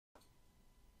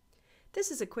This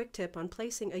is a quick tip on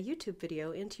placing a YouTube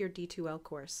video into your D2L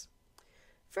course.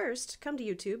 First, come to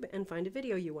YouTube and find a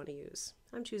video you want to use.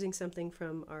 I'm choosing something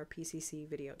from our PCC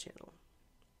video channel.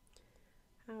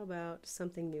 How about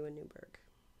something new in Newburgh?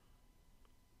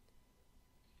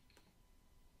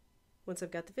 Once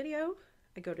I've got the video,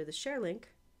 I go to the share link,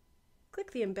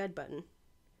 click the embed button,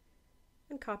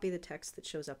 and copy the text that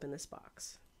shows up in this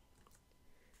box.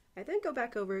 I then go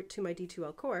back over to my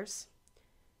D2L course,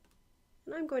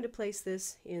 and I'm going to place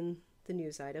this in the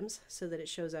news items so that it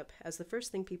shows up as the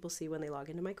first thing people see when they log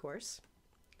into my course.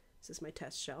 This is my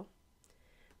test shell.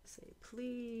 Say,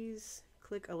 please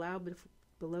click allow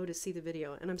below to see the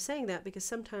video. And I'm saying that because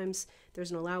sometimes there's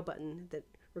an allow button that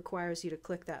requires you to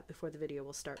click that before the video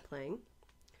will start playing.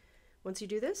 Once you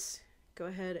do this, go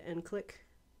ahead and click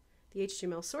the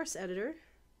HTML source editor,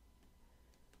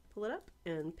 pull it up,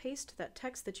 and paste that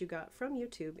text that you got from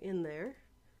YouTube in there.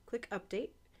 Click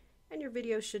update, and your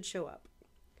video should show up.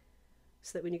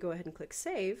 So that when you go ahead and click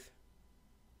save,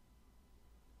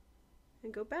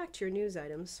 and go back to your news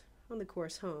items on the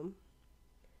course home,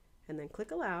 and then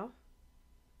click allow,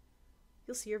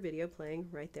 you'll see your video playing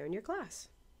right there in your class.